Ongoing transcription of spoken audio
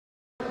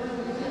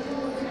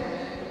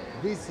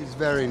This is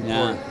very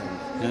important.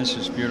 Yeah, this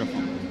is beautiful.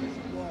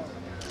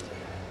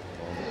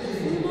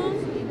 Fumo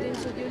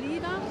intenso di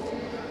oliva,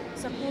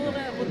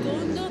 sapore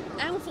rotondo,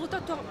 è un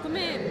fruttato,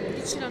 come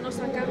dice la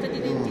nostra carta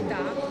d'identità,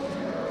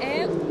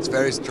 è It's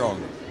very strong.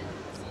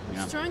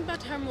 Yeah. strong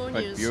but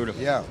harmonious. But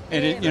beautiful. Yeah.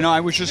 And it, you know, I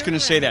was just going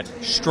to say that.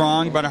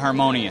 Strong but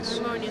harmonious.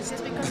 Harmonious,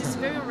 yes, because it's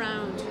very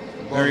round.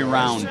 Very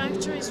round.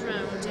 Structure is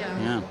round, yeah.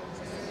 Yeah.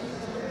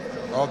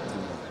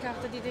 Ottimo.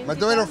 Carta d'identità. Ma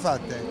dove lo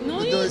fate?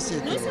 Noi, Dove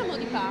siete? noi siamo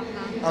di Parma.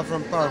 Ah,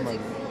 from Parma.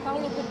 Anzi,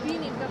 Paolo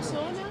Coppini in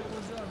persona.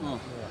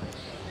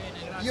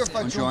 Io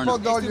faccio un Buongiorno. po'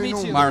 d'olio in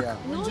Umbria. Mark.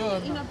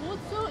 Noi in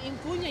Abruzzo, in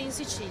Puglia e in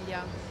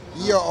Sicilia.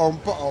 Io ho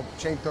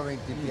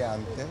 120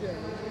 piante,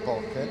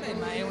 poche,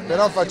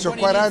 però faccio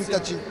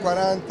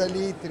 40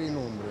 litri in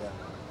Umbria.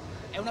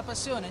 È una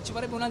passione, ci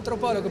vorrebbe un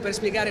antropologo per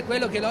spiegare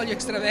quello che l'olio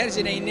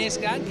extravergine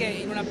innesca anche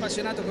in un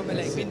appassionato come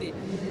lei. Quindi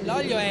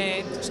l'olio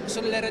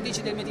sono le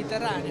radici del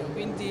Mediterraneo,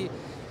 quindi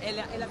è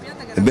la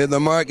pianta che... Vedo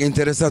Mark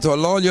interessato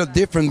all'olio,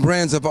 different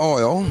brands of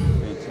oil.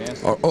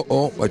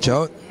 Oh, watch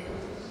out.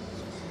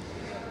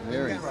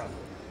 Very.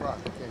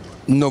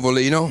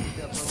 Novolino,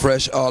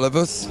 fresh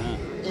olives.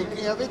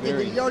 E avete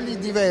degli oli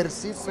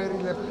diversi per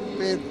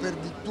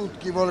di tutto,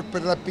 chi vuole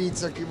per la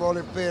pizza, chi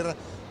vuole per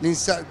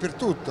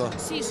tutto.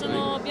 Sì,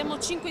 abbiamo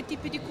 5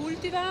 tipi di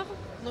cultivar,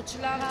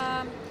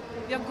 nocellara,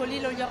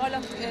 biancolillo, oliarola,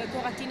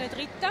 coratina e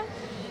dritta,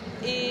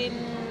 e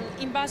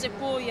in base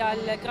poi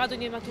al grado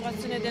di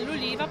maturazione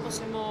dell'oliva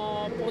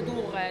possiamo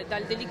produrre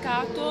dal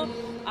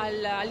delicato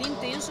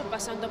all'intenso,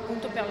 passando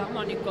appunto per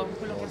l'armonico.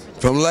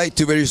 From light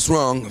to very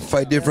strong,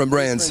 5 different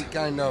brands.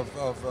 Different kind of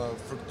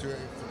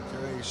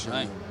fluctuation.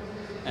 Right.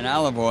 And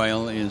olive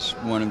oil is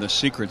one of the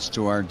secrets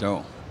to our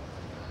dough.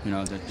 You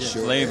know, the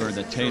flavor,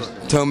 the taste.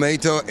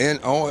 Tomato and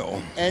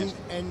oil. And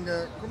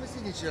come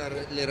si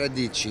dice le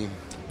radici?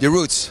 The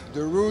roots.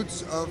 The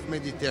roots of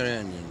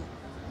Mediterranean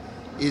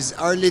is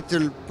our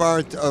little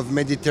part of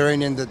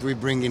Mediterranean that we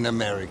bring in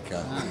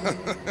America.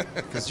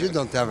 Because you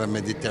don't have a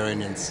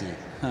Mediterranean sea.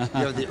 You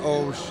have the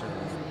ocean.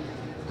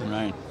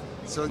 Right.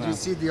 So you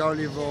see the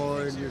olive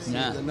oil, you see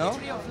Yeah. the, no?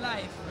 Tree of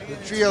life. The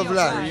tree of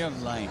life. Tree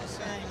of life.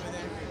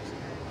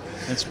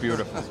 That's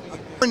beautiful.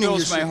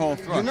 Fills my whole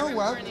throat. You know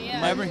what?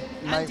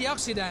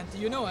 Antioxidant,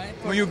 you know, eh?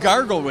 Well, you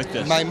gargle with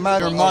this. My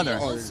mother. Your mother.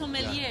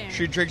 Sommelier.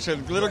 She drinks a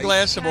little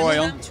glass of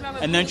oil,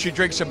 and then she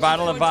drinks a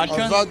bottle of Of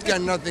vodka, vodka,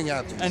 nothing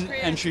happens.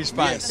 and she's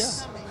fine.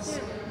 Yes.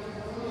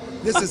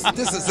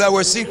 This is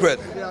our secret.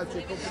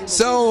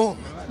 So,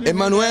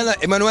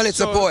 Emanuele is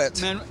a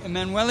poet.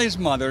 Emanuele's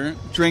mother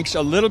drinks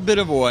a little bit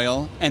of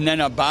oil and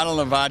then a bottle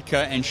of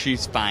vodka, and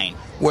she's fine.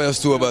 Well, it's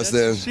two of us That's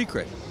there. the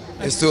secret.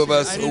 It's two of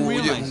us. I didn't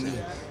realize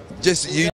that. Just you.